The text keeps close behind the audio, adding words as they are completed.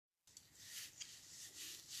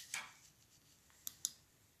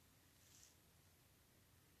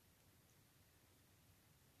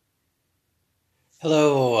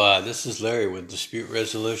Hello, this is Larry with Dispute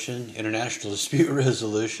Resolution, International Dispute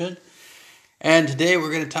Resolution. And today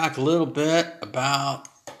we're going to talk a little bit about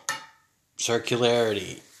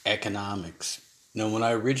circularity, economics. Now, when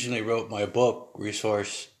I originally wrote my book, Natural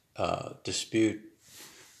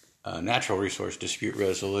Resource Dispute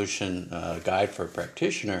Resolution Guide for a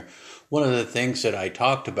Practitioner, one of the things that I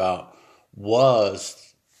talked about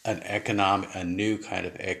was a new kind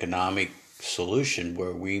of economic solution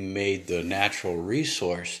where we made the natural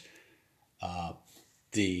resource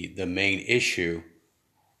the main issue,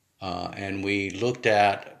 and we looked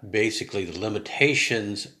at basically the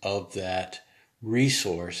limitations of that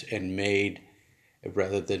resource and made,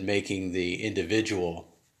 rather than making the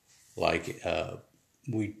individual like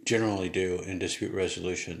we generally do in dispute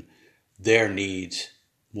resolution, their needs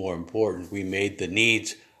more important. We made the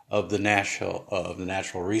needs of the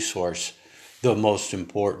natural resource the most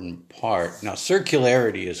important part. Now,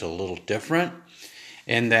 circularity is a little different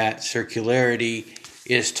in that circularity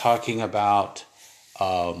is talking about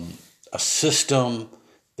a system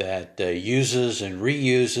that uses and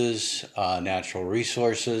reuses natural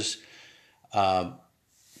resources.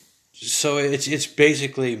 So it's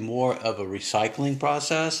basically more of a recycling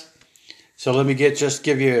process. So let me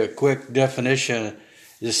give you a quick definition.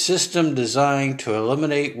 The system designed to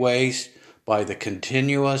eliminate waste by the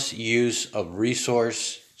continuous use of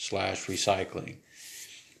resource/recycling.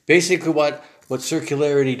 Basically what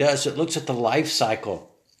circularity does, it looks at the life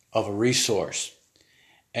cycle of a resource.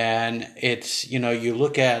 And you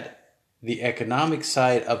look at the economic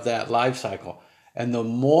side of that life cycle. And the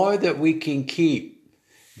more that we can keep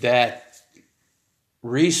that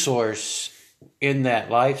resource in that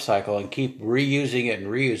life cycle and keep reusing it and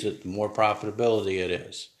reuse it, the more profitability it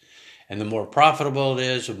is. And the more profitable it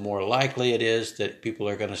is, the more likely it is that people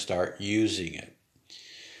are going to start using it.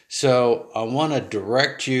 So I want to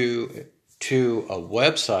direct you to a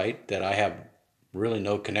website that I have really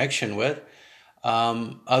no connection with,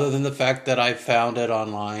 other than the fact that I found it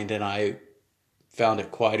online and I found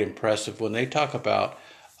it quite impressive when they talk about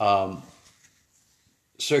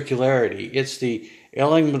circularity. It's the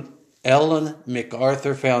Ellen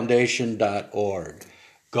MacArthur Foundation.org.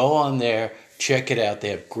 Go on there, check it out.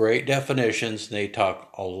 They have great definitions. They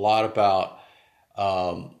talk a lot about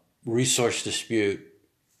resource dispute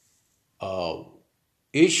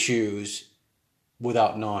issues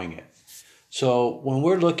without knowing it. So when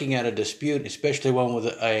we're looking at a dispute, especially one with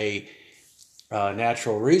a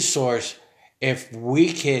natural resource, if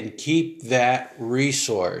we can keep that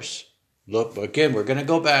resource, look, again, we're going to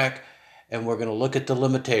go back and we're going to look at the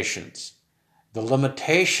limitations. The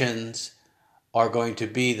limitations are going to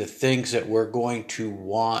be the things that we're going to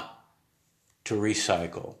want to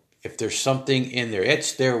recycle. If there's something in there,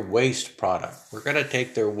 it's their waste product. We're going to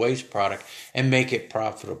take their waste product and make it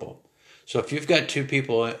profitable. So if you've got two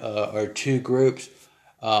people or two groups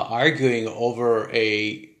arguing over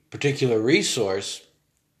a particular resource,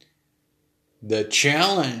 the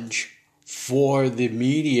challenge for the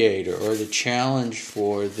mediator or the challenge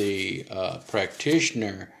for the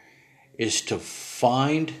practitioner is to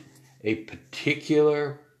find a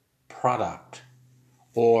particular product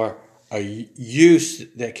or a use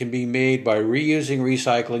that can be made by reusing,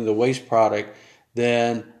 recycling the waste product,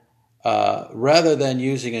 then rather than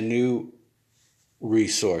using a new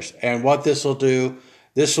resource. And what this will do,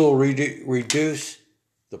 this will reduce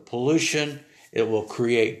the pollution. It will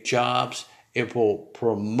create jobs. It will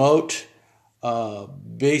promote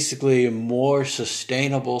basically more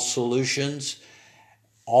sustainable solutions,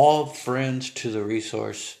 all friends to the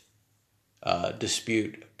resource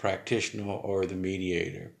dispute practitioner or the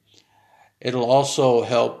mediator. It'll also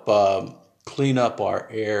help clean up our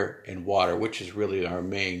air and water, which is really our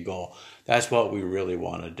main goal. That's what we really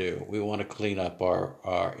want to do. We want to clean up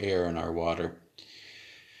our air and our water.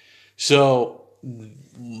 So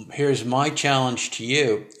here's my challenge to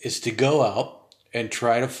you, is to go out and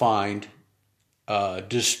try to find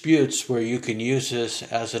disputes where you can use this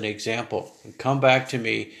as an example. Come back to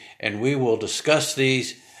me and we will discuss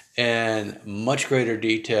these in much greater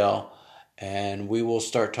detail, and we will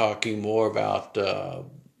start talking more about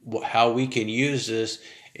how we can use this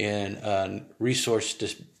in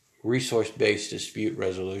resource-based dispute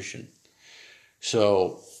resolution.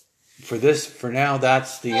 So for now,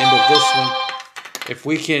 that's the end of this one.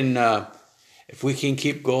 If we can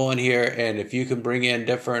keep going here, and if you can bring in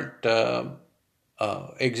different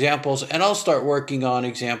examples, and I'll start working on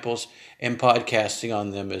examples and podcasting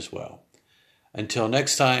on them as well. Until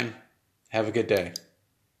next time, have a good day.